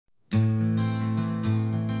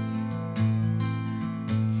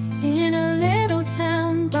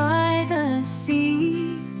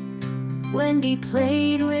Wendy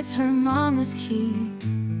played with her mama's key,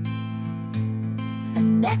 a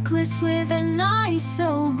necklace with an eye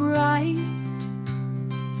so bright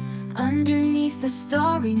underneath the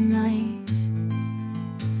starry night.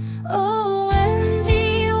 Oh,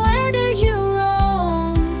 Wendy, where do you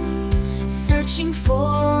roam? Searching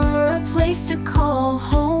for a place to call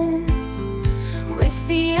home, with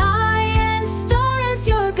the eye and star as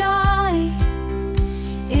your guide,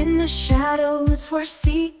 in the shadows where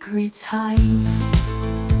secrets hide.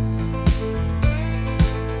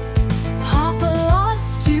 Papa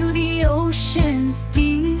lost to the ocean's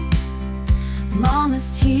deep,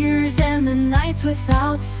 Mama's tears and the nights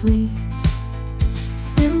without sleep,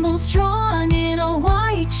 symbols drawn in a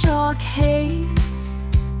white chalk haze,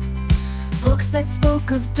 books that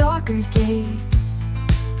spoke of darker days.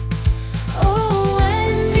 Oh,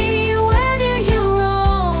 Wendy, where do you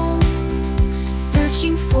roam?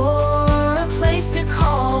 Searching for a place to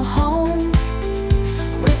call home,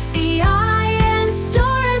 with the eye and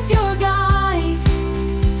star as your guide,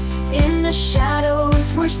 in the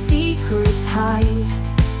shadows where secrets hide.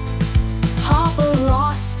 Papa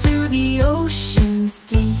lost to the ocean's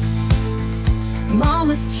deep,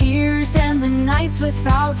 Mama's tears and the nights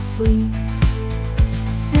without sleep,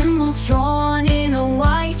 symbols drawn in a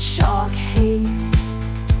white chalk haze,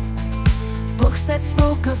 books that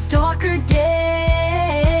spoke of darker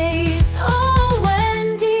days. Oh,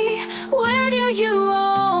 Wendy, where do you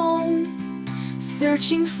roam?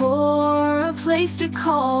 Searching for a place to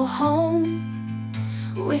call home,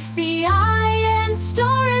 with the eye and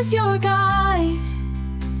star as your guide,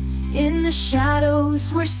 in the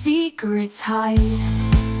shadows where secrets hide.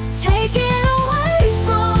 Taken away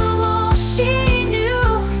from all she knew,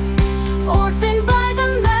 orphaned by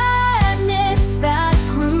the madness that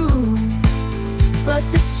grew, but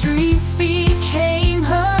the streets became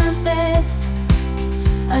her bed,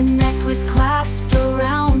 a necklace clasped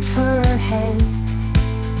around her head.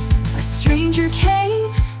 A stranger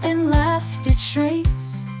came and left a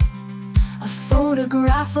trace, a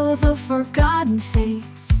photograph of a forgotten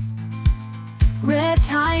face. Red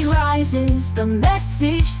tide rises, the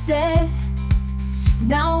message said,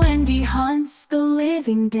 now Wendy hunts the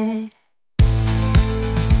living dead.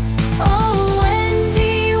 Oh,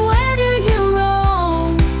 Wendy, where do you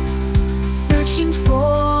roam? Searching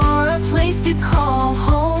for a place to call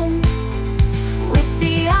home, with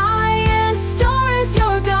the eye and star as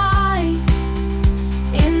your guide,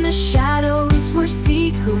 in the shadows where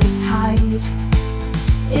secrets hide.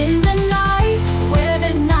 In the night where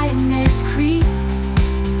the nightmares creep,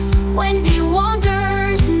 Wendy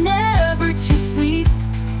wanders never to sleep,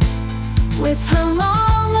 with her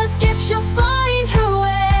mama's gift she'll find her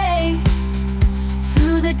way,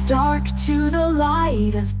 through the dark to the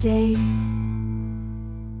light of day.